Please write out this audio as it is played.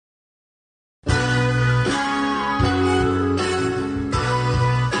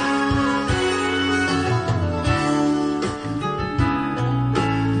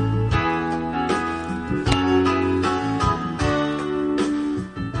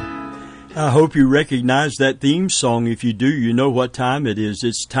I hope you recognize that theme song. If you do, you know what time it is.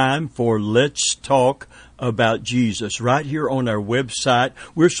 It's time for Let's Talk About Jesus right here on our website.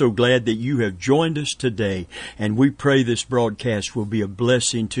 We're so glad that you have joined us today, and we pray this broadcast will be a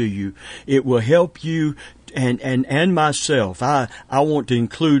blessing to you. It will help you and myself. I want to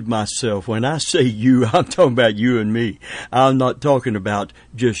include myself. When I say you, I'm talking about you and me. I'm not talking about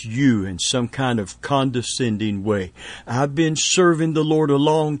just you in some kind of condescending way. I've been serving the Lord a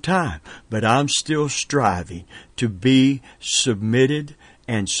long time, but I'm still striving to be submitted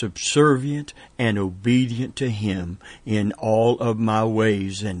and subservient and obedient to Him in all of my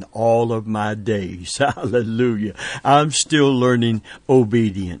ways and all of my days. Hallelujah. I'm still learning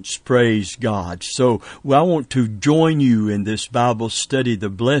obedience. Praise God. So I want to join you in this Bible study,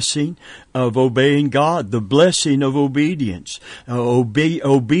 the blessing of obeying God, the blessing of obedience.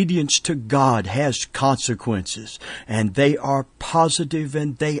 Obedience to God has consequences, and they are positive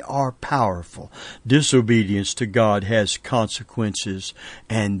and they are powerful. Disobedience to God has consequences,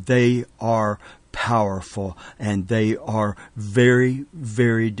 and they are powerful, and they are very,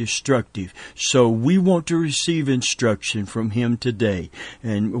 very destructive. So we want to receive instruction from Him today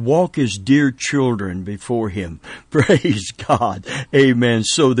and walk as dear children before Him. Praise God. Amen.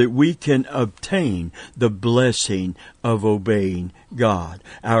 So that we can obtain the blessing of obeying God.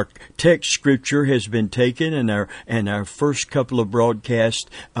 Our text scripture has been taken in our first couple of broadcasts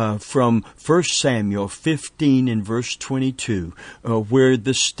from 1 Samuel 15 and verse 22, where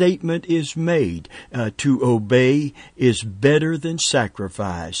the statement is made, to obey is better than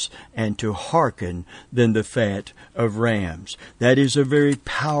sacrifice, and to hearken than the fat of rams. That is a very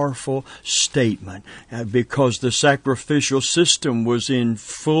powerful statement, because the sacrificial system was in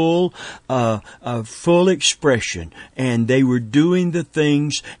full expression, and they were doing the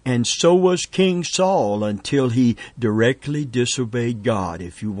things, and so was King Saul until he directly disobeyed God,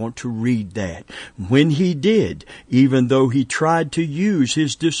 if you want to read that. When he did, even though he tried to use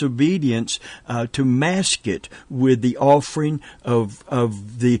his disobedience to mask it with the offering of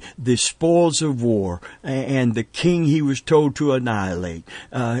the spoils of war and the king he was told to annihilate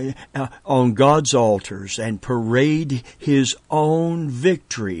on God's altars, and parade his own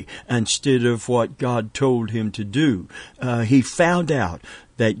victory instead of what God told him to do. He found out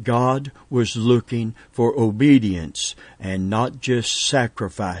that God was looking for obedience and not just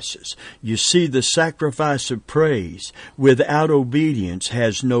sacrifices. You see, the sacrifice of praise without obedience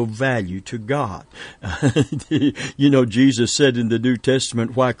has no value to God. You know, Jesus said in the New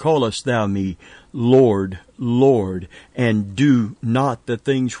Testament, "Why callest thou me Lord, Lord, and do not the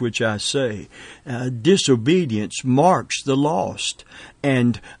things which I say?" Disobedience marks the lost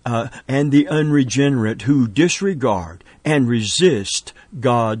and the unregenerate who disregard and resist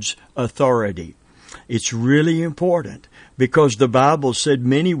God's authority. It's really important, because the Bible said,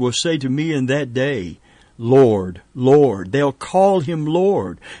 "Many will say to me in that day, Lord, Lord." They'll call Him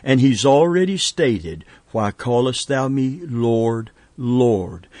Lord, and He's already stated, "Why callest thou me Lord,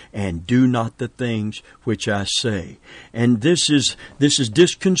 Lord, and do not the things which I say?" And this is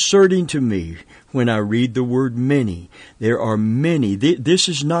disconcerting to me when I read the word many. There are many. This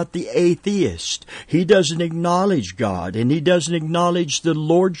is not the atheist. He doesn't acknowledge God, and he doesn't acknowledge the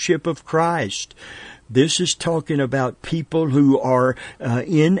lordship of Christ. This is talking about people who are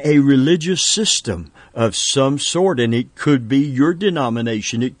in a religious system of some sort, and it could be your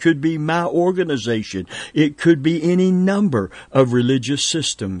denomination, it could be my organization, it could be any number of religious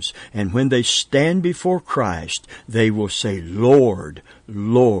systems. And when they stand before Christ, they will say, "Lord,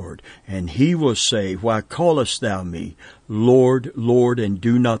 Lord," and He will say, "Why callest thou me Lord, Lord, and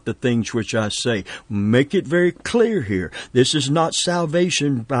do not the things which I say?" Make it very clear here. This is not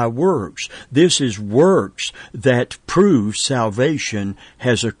salvation by works. This is works that prove salvation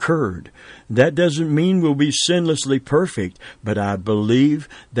has occurred. That doesn't mean we'll be sinlessly perfect, but I believe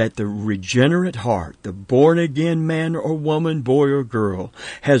that the regenerate heart, the born-again man or woman, boy or girl,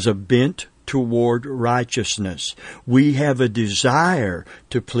 has a bent toward righteousness. We have a desire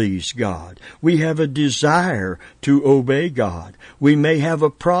to please God. We have a desire to obey God. We may have a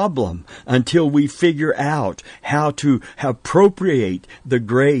problem until we figure out how to appropriate the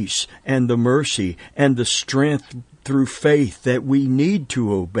grace and the mercy and the strength through faith that we need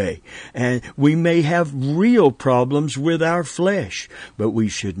to obey. And we may have real problems with our flesh, but we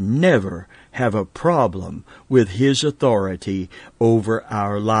should never have a problem with His authority over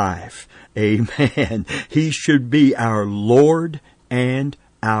our life. Amen. He should be our Lord and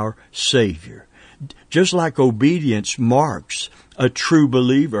our Savior. Just like obedience marks a true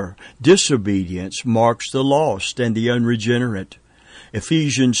believer, disobedience marks the lost and the unregenerate.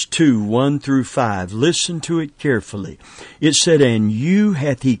 Ephesians 2, 1 through 5. Listen to it carefully. It said, "And you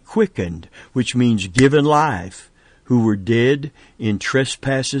hath he quickened," which means given life, "who were dead in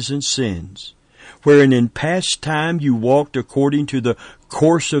trespasses and sins, wherein in past time you walked according to the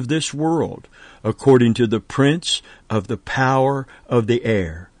course of this world, according to the prince of the power of the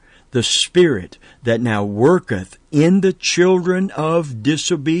air, the spirit that now worketh in the children of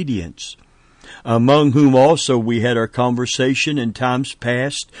disobedience, among whom also we had our conversation in times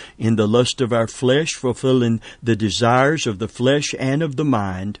past in the lust of our flesh, fulfilling the desires of the flesh and of the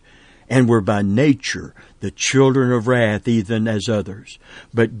mind, and were by nature the children of wrath, even as others.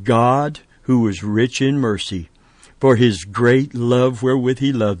 But God, who was rich in mercy, for his great love wherewith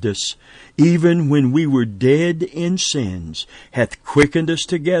he loved us, even when we were dead in sins, hath quickened us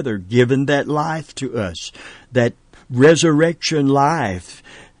together, given that life to us, that resurrection life,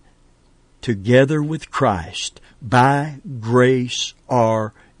 together with Christ. By grace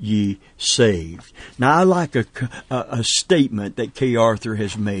are ye saved." Now, I like a statement that Kay Arthur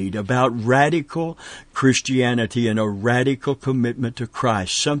has made about radical Christianity and a radical commitment to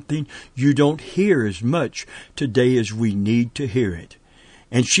Christ, something you don't hear as much today as we need to hear it.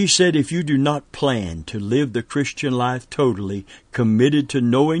 And she said, if you do not plan to live the Christian life totally committed to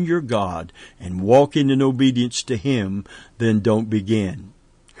knowing your God and walking in obedience to Him, then don't begin.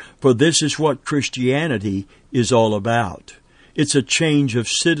 For this is what Christianity is all about. It's a change of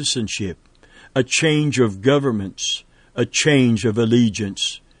citizenship, a change of governments, a change of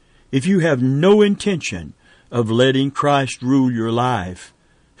allegiance. If you have no intention of letting Christ rule your life,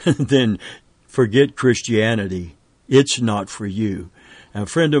 then forget Christianity. It's not for you. A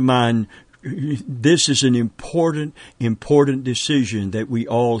friend of mine, this is an important decision that we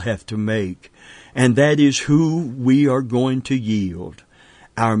all have to make, and that is who we are going to yield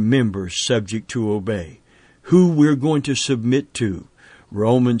our members subject to obey, who we're going to submit to.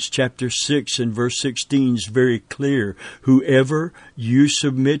 Romans chapter 6 and verse 16 is very clear. Whoever you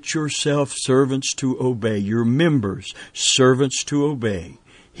submit yourself servants to obey, your members servants to obey,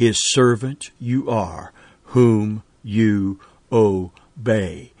 His servant you are, whom you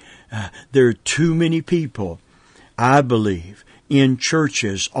obey. There are too many people, I believe, in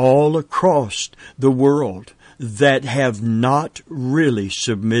churches all across the world that have not really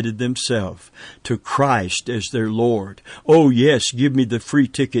submitted themselves to Christ as their Lord. Oh yes, give me the free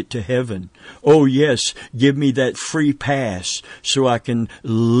ticket to heaven. Oh yes, give me that free pass so I can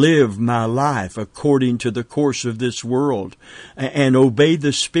live my life according to the course of this world and obey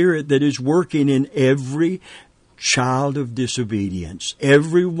the Spirit that is working in every child of disobedience,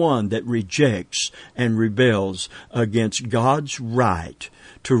 every one that rejects and rebels against God's right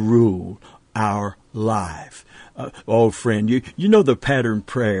to rule our life. Friend, you know the pattern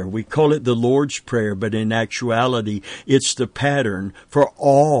prayer. We call it the Lord's Prayer, but in actuality, it's the pattern for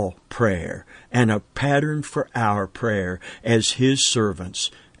all prayer and a pattern for our prayer as His servants,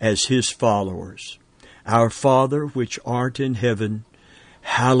 as His followers. Our Father, which art in heaven,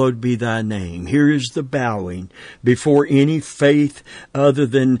 hallowed be thy name. Here is the bowing before any faith other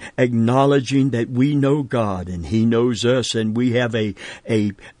than acknowledging that we know God and He knows us, and we have a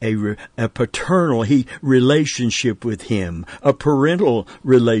paternal relationship with Him, a parental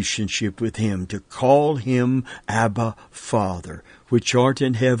relationship with Him, to call Him Abba Father, which art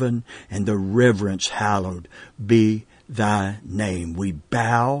in heaven, and the reverence hallowed be thy name. We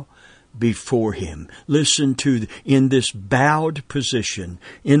bow before Him. Listen to, in this bowed position,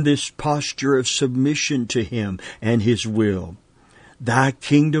 in this posture of submission to Him and His will, thy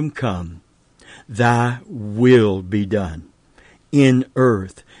kingdom come, thy will be done, in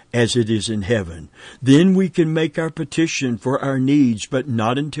earth as it is in heaven. Then we can make our petition for our needs, but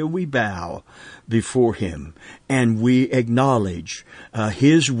not until we bow before Him and we acknowledge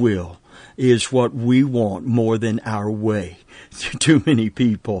His will is what we want more than our way. Too many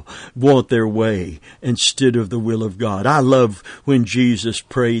people want their way instead of the will of God. I love when Jesus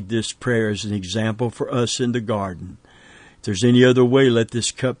prayed this prayer as an example for us in the garden. If there's any other way, let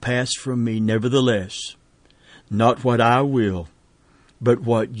this cup pass from me. Nevertheless, not what I will, but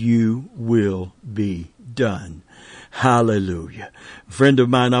what you will be done. Hallelujah. Friend of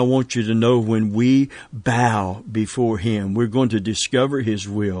mine, I want you to know when we bow before Him, we're going to discover His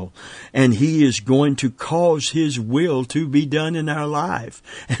will, and He is going to cause His will to be done in our life.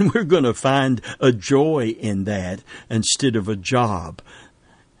 And we're going to find a joy in that instead of a job.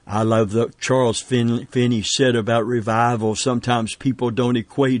 I love what Charles Finney said about revival. Sometimes people don't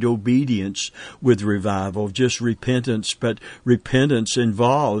equate obedience with revival, just repentance, but repentance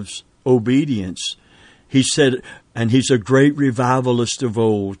involves obedience. He said, and he's a great revivalist of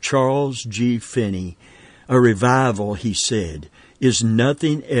old, Charles G. Finney, a revival, he said, is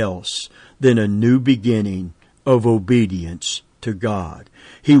nothing else than a new beginning of obedience to God.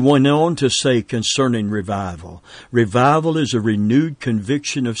 He went on to say concerning revival, revival is a renewed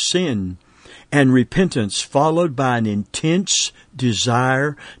conviction of sin and repentance followed by an intense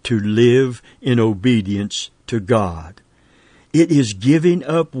desire to live in obedience to God. It is giving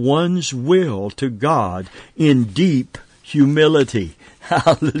up one's will to God in deep humility.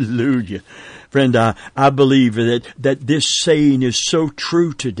 Hallelujah. Friend, I believe that this saying is so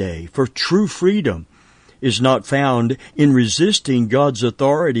true today, for true freedom is not found in resisting God's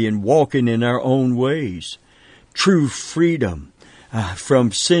authority and walking in our own ways. True freedom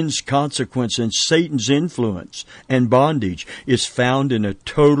from sin's consequence and Satan's influence and bondage is found in a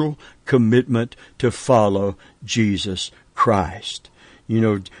total commitment to follow Jesus Christ. You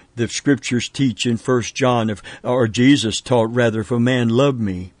know, the Scriptures teach in 1 John, or Jesus taught rather, if a man love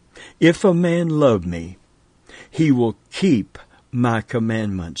me, he will keep my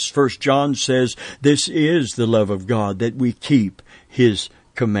commandments. 1 John says this is the love of God, that we keep His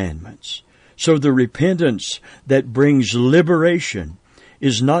commandments. So the repentance that brings liberation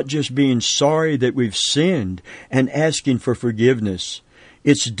is not just being sorry that we've sinned and asking for forgiveness.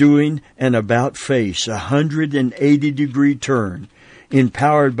 It's doing an about-face, 180-degree turn,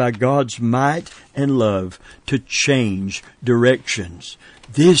 empowered by God's might and love to change directions.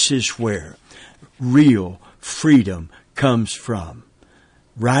 This is where real freedom comes from.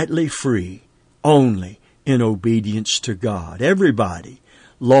 Rightly free only in obedience to God. Everybody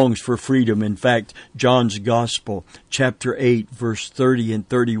longs for freedom. In fact, John's Gospel, chapter 8, verse 30 and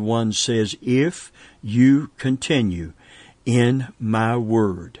 31 says, if you continue in my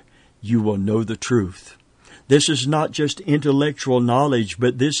word, you will know the truth. This is not just intellectual knowledge,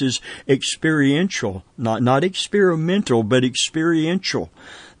 but this is experiential, not experimental, but experiential.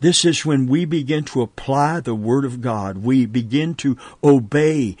 This is when we begin to apply the Word of God. We begin to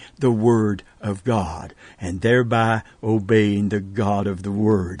obey the Word of God, and thereby obeying the God of the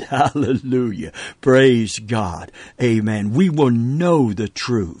Word. Hallelujah. Praise God. Amen. We will know the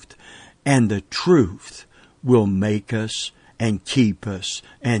truth, and the truth will make us and keep us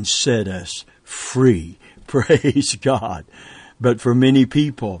and set us free. Praise God. But for many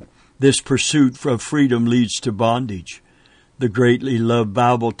people, this pursuit of freedom leads to bondage. The greatly loved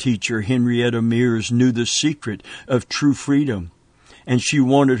Bible teacher Henrietta Mears knew the secret of true freedom, and she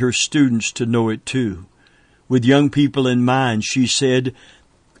wanted her students to know it too. With young people in mind, she said,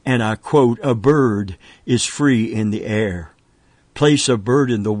 and I quote, a bird is free in the air. Place a bird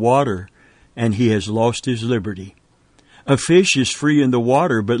in the water, and he has lost his liberty. A fish is free in the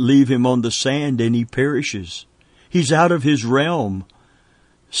water, but leave him on the sand and he perishes. He's out of his realm.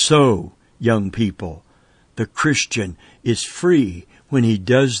 So, young people, the Christian is free when he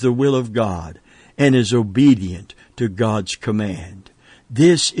does the will of God and is obedient to God's command.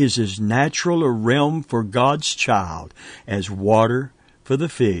 This is as natural a realm for God's child as water for the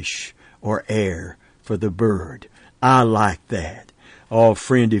fish or air for the bird. I like that. Oh,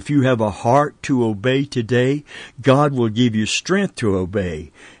 friend, if you have a heart to obey today, God will give you strength to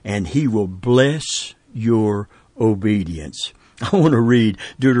obey, and He will bless your obedience. I want to read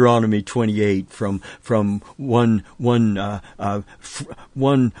Deuteronomy 28 from one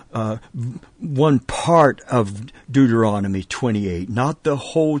part of Deuteronomy 28, not the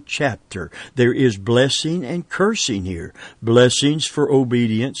whole chapter. There is blessing and cursing here. Blessings for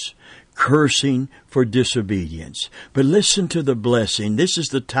obedience, cursing for disobedience. But listen to the blessing. This is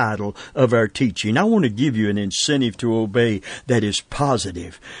the title of our teaching. I want to give you an incentive to obey that is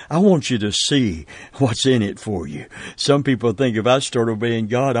positive. I want you to see what's in it for you. Some people think if I start obeying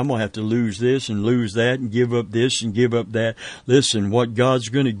God, I'm going to have to lose this and lose that and give up this and give up that. Listen, what God's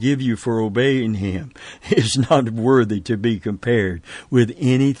going to give you for obeying Him is not worthy to be compared with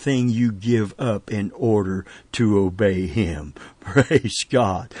anything you give up in order to obey Him. Praise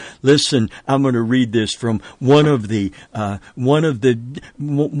God. Listen, I'm going to read this from one of the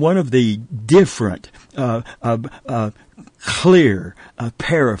different clear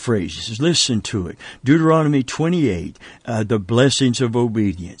paraphrases. Listen to it. Deuteronomy 28, the blessings of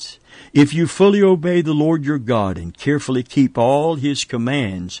obedience. If you fully obey the Lord your God and carefully keep all His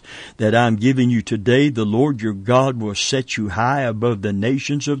commands that I'm giving you today, the Lord your God will set you high above the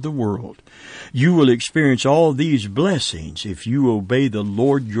nations of the world. You will experience all these blessings if you obey the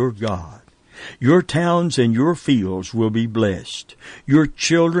Lord your God. Your towns and your fields will be blessed. Your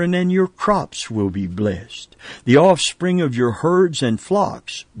children and your crops will be blessed. The offspring of your herds and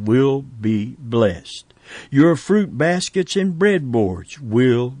flocks will be blessed. Your fruit baskets and breadboards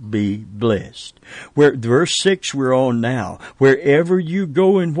will be blessed. Verse 6 we're on now. Wherever you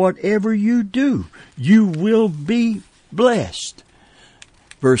go and whatever you do, you will be blessed.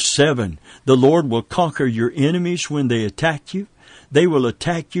 Verse 7, the Lord will conquer your enemies when they attack you. They will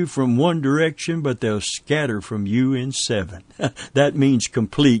attack you from one direction, but they'll scatter from you in 7. That means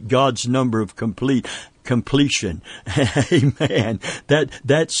complete, God's number of completion. Amen.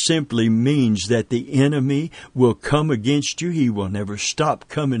 That simply means that the enemy will come against you. He will never stop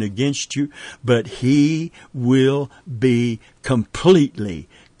coming against you, but he will be completely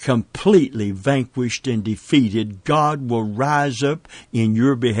vanquished and defeated. God will rise up in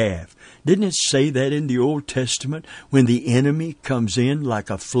your behalf. Didn't it say that in the Old Testament? When the enemy comes in like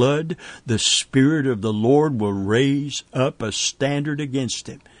a flood, the Spirit of the Lord will raise up a standard against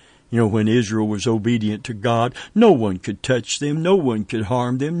him. You know, when Israel was obedient to God, no one could touch them, no one could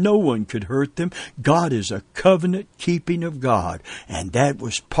harm them, no one could hurt them. God is a covenant keeping of God, and that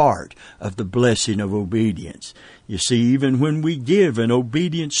was part of the blessing of obedience. You see, even when we give in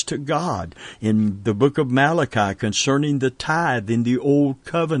obedience to God, in the book of Malachi concerning the tithe in the old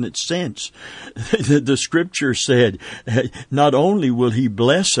covenant sense, the scripture said, not only will he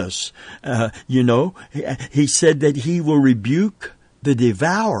bless us, he said that he will rebuke the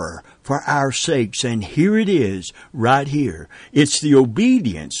devourer for our sakes. And here it is, right here. It's the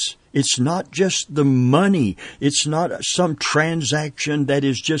obedience. It's not just the money. It's not some transaction that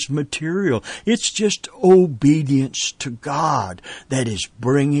is just material. It's just obedience to God that is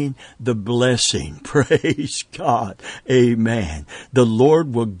bringing the blessing. Praise God. Amen. The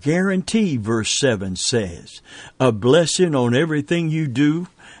Lord will guarantee, verse 7 says, a blessing on everything you do,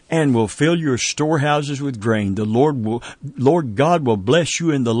 and will fill your storehouses with grain. The Lord God will bless you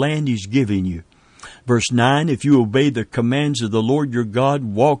in the land He's giving you. Verse 9, if you obey the commands of the Lord your God,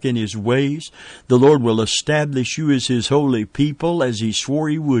 walk in His ways, the Lord will establish you as His holy people, as He swore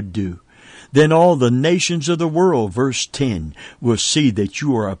He would do. Then all the nations of the world, verse 10, will see that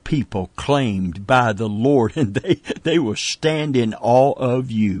you are a people claimed by the Lord, and they will stand in awe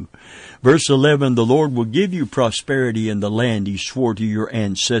of you. Verse 11, the Lord will give you prosperity in the land He swore to your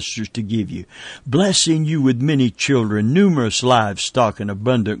ancestors to give you, blessing you with many children, numerous livestock, and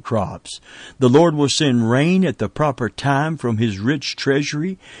abundant crops. The Lord will send rain at the proper time from His rich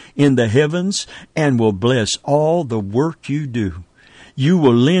treasury in the heavens, and will bless all the work you do. You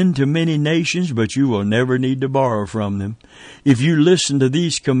will lend to many nations, but you will never need to borrow from them. If you listen to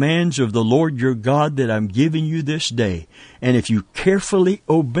these commands of the Lord your God that I'm giving you this day, and if you carefully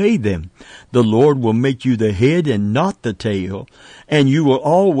obey them, the Lord will make you the head and not the tail, and you will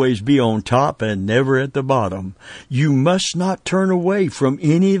always be on top and never at the bottom. You must not turn away from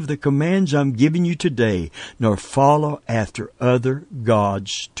any of the commands I'm giving you today, nor follow after other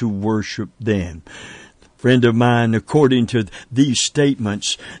gods to worship them. Friend of mine, according to these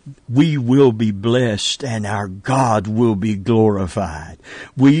statements, we will be blessed and our God will be glorified.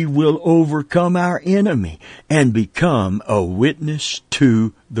 We will overcome our enemy and become a witness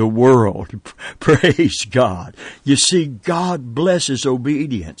to the world. Praise God. You see, God blesses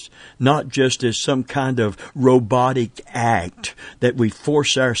obedience, not just as some kind of robotic act that we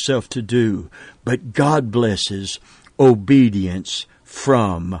force ourselves to do, but God blesses obedience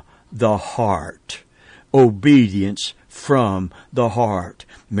from the heart. Obedience from the heart.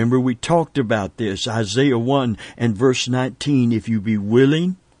 Remember, we talked about this. Isaiah 1 and verse 19. If you be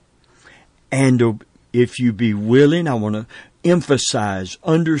willing, I want to emphasize,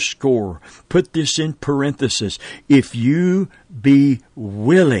 underscore, put this in parenthesis. If you be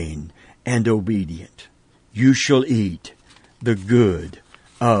willing and obedient, you shall eat the good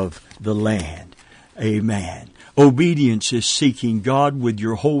of the land. Amen. Obedience is seeking God with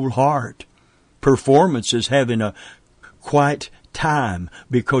your whole heart. Performance is having a quiet time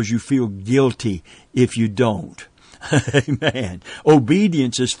because you feel guilty if you don't. Amen.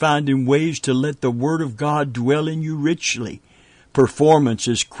 Obedience is finding ways to let the Word of God dwell in you richly. Performance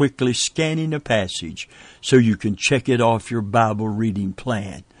is quickly scanning a passage so you can check it off your Bible reading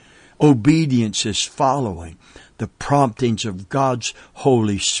plan. Obedience is following the promptings of God's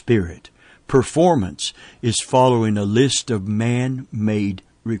Holy Spirit. Performance is following a list of man-made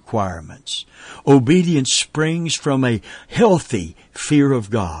requirements. Obedience springs from a healthy fear of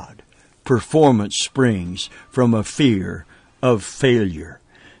God. Performance springs from a fear of failure.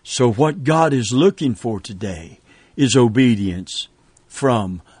 So what God is looking for today is obedience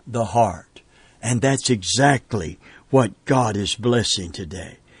from the heart. And that's exactly what God is blessing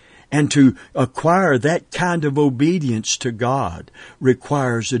today. And to acquire that kind of obedience to God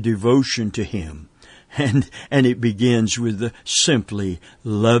requires a devotion to Him. And it begins with simply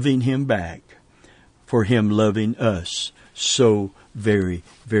loving Him back for Him loving us so very,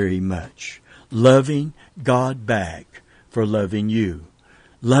 very much. Loving God back for loving you.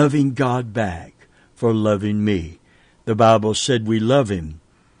 Loving God back for loving me. The Bible said we love Him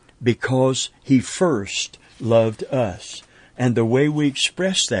because He first loved us. And the way we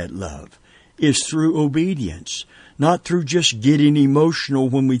express that love is through obedience, not through just getting emotional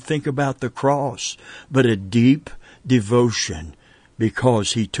when we think about the cross, but a deep devotion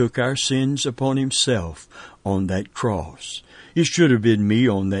because He took our sins upon Himself on that cross. It should have been me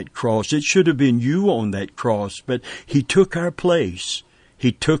on that cross. It should have been you on that cross, but He took our place.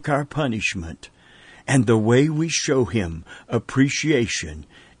 He took our punishment. And the way we show Him appreciation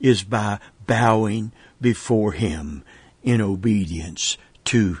is by bowing before Him in obedience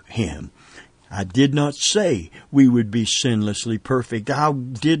to Him. I did not say we would be sinlessly perfect. I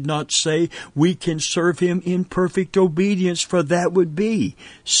did not say we can serve Him in perfect obedience, for that would be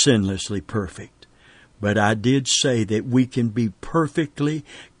sinlessly perfect. But I did say that we can be perfectly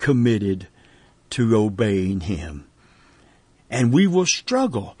committed to obeying Him. And we will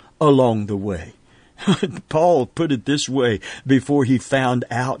struggle along the way. Paul put it this way before he found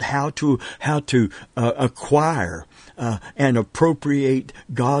out how to acquire and appropriate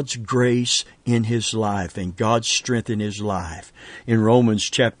God's grace in his life and God's strength in his life. In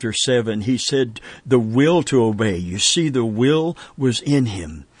Romans chapter 7, he said the will to obey. You see, the will was in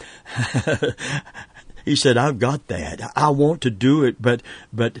him. He said, I've got that. I want to do it, but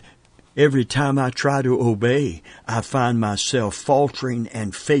every time I try to obey, I find myself faltering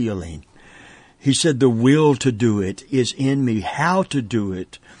and failing. He said the will to do it is in me. How to do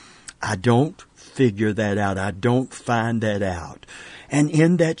it, I don't figure that out. I don't find that out. And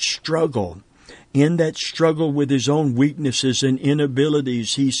in that struggle with his own weaknesses and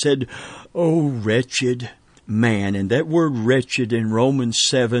inabilities, he said, "Oh, wretched man." And that word wretched in Romans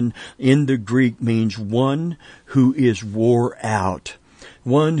 7 in the Greek means one who is wore out.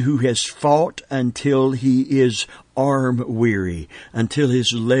 One who has fought until he is arm weary, until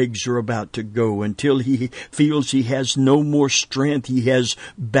his legs are about to go, until he feels he has no more strength. He has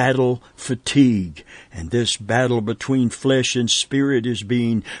battle fatigue. And this battle between flesh and spirit is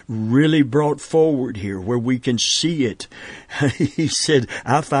being really brought forward here where we can see it. He said,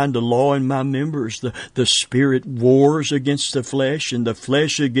 I find a law in my members. The spirit wars against the flesh and the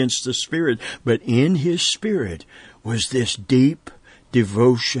flesh against the spirit. But in his spirit was this deep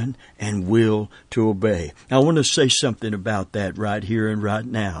devotion and will to obey. I want to say something about that right here and right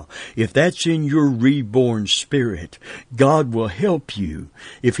now. If that's in your reborn spirit, God will help you.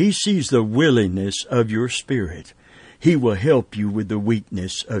 If He sees the willingness of your spirit, He will help you with the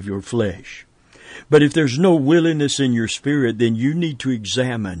weakness of your flesh. But if there's no willingness in your spirit, then you need to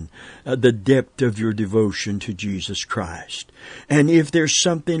examine the depth of your devotion to Jesus Christ. And if there's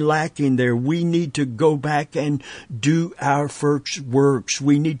something lacking there, we need to go back and do our first works.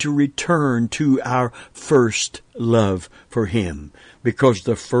 We need to return to our first love for Him, because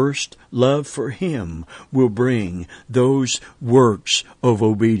the first love for Him will bring those works of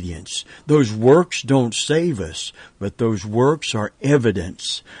obedience. Those works don't save us, but those works are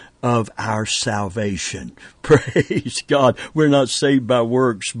evidence of our salvation. Praise God. We're not saved by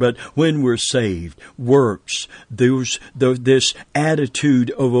works, but when we're saved, works, this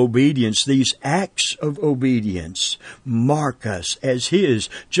attitude of obedience, these acts of obedience mark us as His,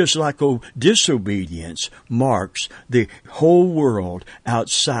 just like disobedience marks the whole world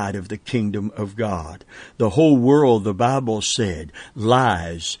outside of the kingdom of God. The whole world, the Bible said,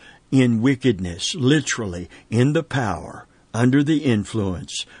 lies in wickedness, literally in the power, under the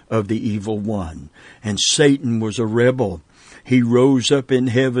influence of the evil one. And Satan was a rebel. He rose up in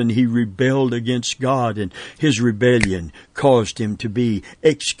heaven. He rebelled against God, and his rebellion caused him to be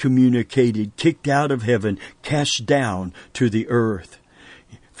excommunicated, kicked out of heaven, cast down to the earth.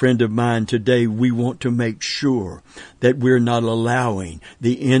 Friend of mine, today we want to make sure that we're not allowing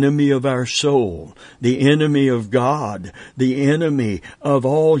the enemy of our soul, the enemy of God, the enemy of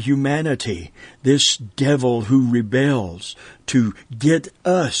all humanity, this devil who rebels, to get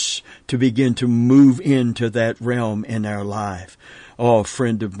us to begin to move into that realm in our life. Oh,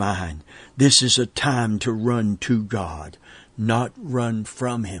 friend of mine, this is a time to run to God, not run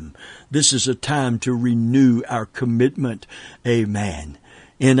from Him. This is a time to renew our commitment. Amen.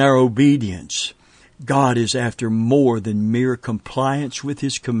 In our obedience, God is after more than mere compliance with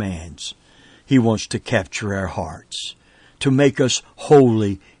His commands. He wants to capture our hearts, to make us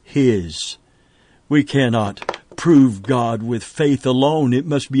wholly His. We cannot prove God with faith alone. It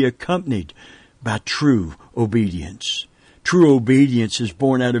must be accompanied by true obedience. True obedience is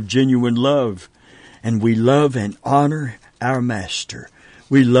born out of genuine love, and we love and honor our Master.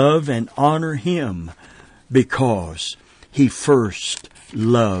 We love and honor Him because He first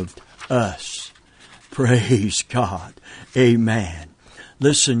loved us. Praise God. Amen.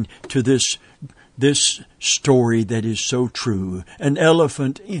 Listen to this this story that is so true. An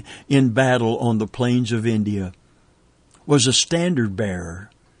elephant in battle on the plains of India was a standard bearer,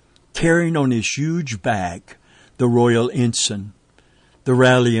 carrying on his huge back the royal ensign, the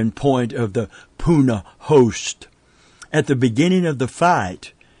rallying point of the Puna host. At the beginning of the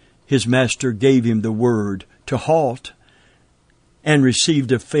fight, his master gave him the word to halt, and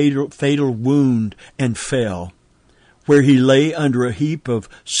received a fatal wound and fell, where he lay under a heap of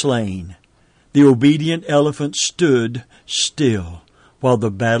slain. The obedient elephant stood still while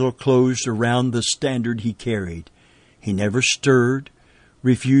the battle closed around the standard he carried. He never stirred,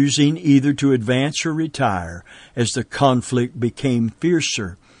 refusing either to advance or retire as the conflict became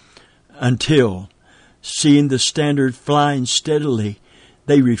fiercer, until, seeing the standard flying steadily,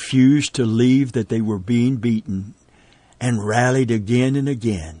 they refused to leave that they were being beaten, and rallied again and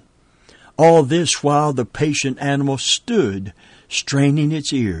again. All this while the patient animal stood, straining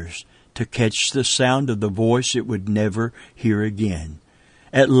its ears to catch the sound of the voice it would never hear again.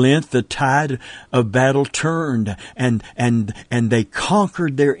 At length the tide of battle turned, and they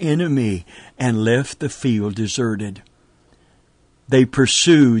conquered their enemy and left the field deserted. They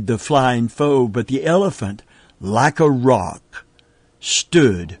pursued the flying foe, but the elephant, like a rock,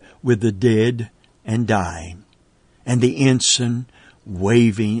 stood with the dead and dying, and the ensign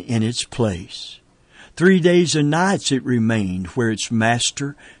waving in its place. 3 days and nights it remained where its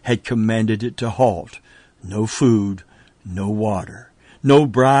master had commanded it to halt. No food, no water, no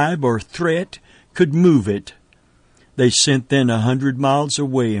bribe or threat could move it. They sent then 100 miles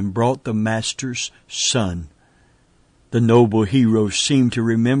away and brought the master's son. The noble hero seemed to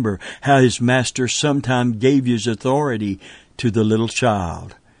remember how his master sometime gave his authority to the little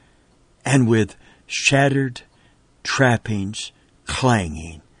child, and with shattered trappings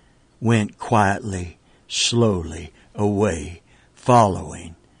clanging, went quietly, slowly away,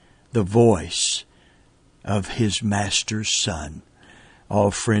 following the voice of his master's son. Oh,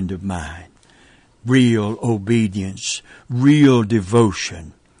 friend of mine, real obedience, real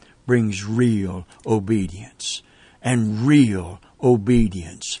devotion brings real obedience, and real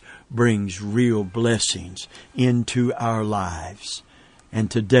obedience brings real blessings into our lives.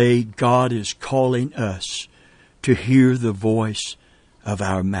 And today God is calling us to hear the voice of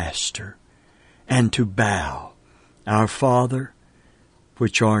our Master and to bow. Our Father,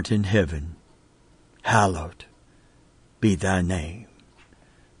 which art in heaven, hallowed be thy name.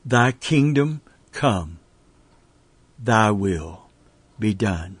 Thy kingdom come, thy will be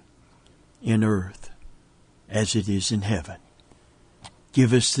done in earth as it is in heaven.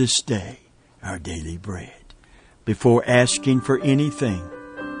 Give us this day our daily bread. Before asking for anything,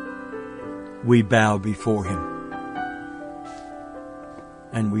 we bow before Him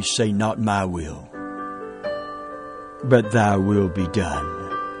and we say, not my will, but thy will be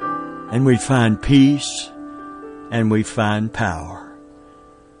done. And we find peace and we find power.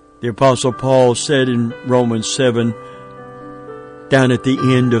 The Apostle Paul said in Romans 7, down at the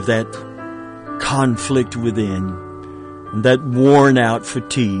end of that conflict within, that worn out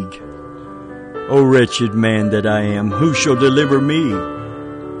fatigue, O wretched man that I am, who shall deliver me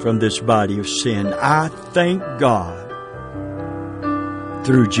from this body of sin? I thank God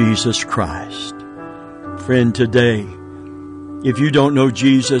through Jesus Christ. Friend, today, if you don't know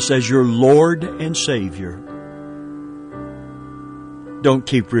Jesus as your Lord and Savior, don't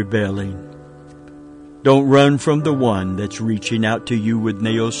keep rebelling. Don't run from the one that's reaching out to you with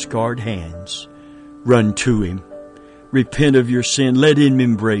nail-scarred hands. Run to Him. Repent of your sin. Let Him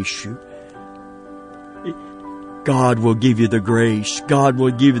embrace you. God will give you the grace. God will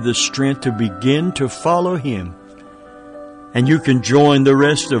give you the strength to begin to follow Him. And you can join the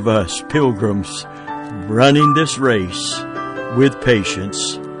rest of us pilgrims running this race with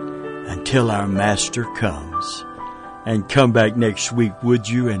patience until our Master comes. And come back next week, would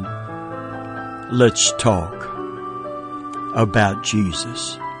you? And let's talk about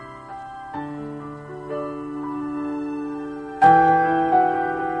Jesus.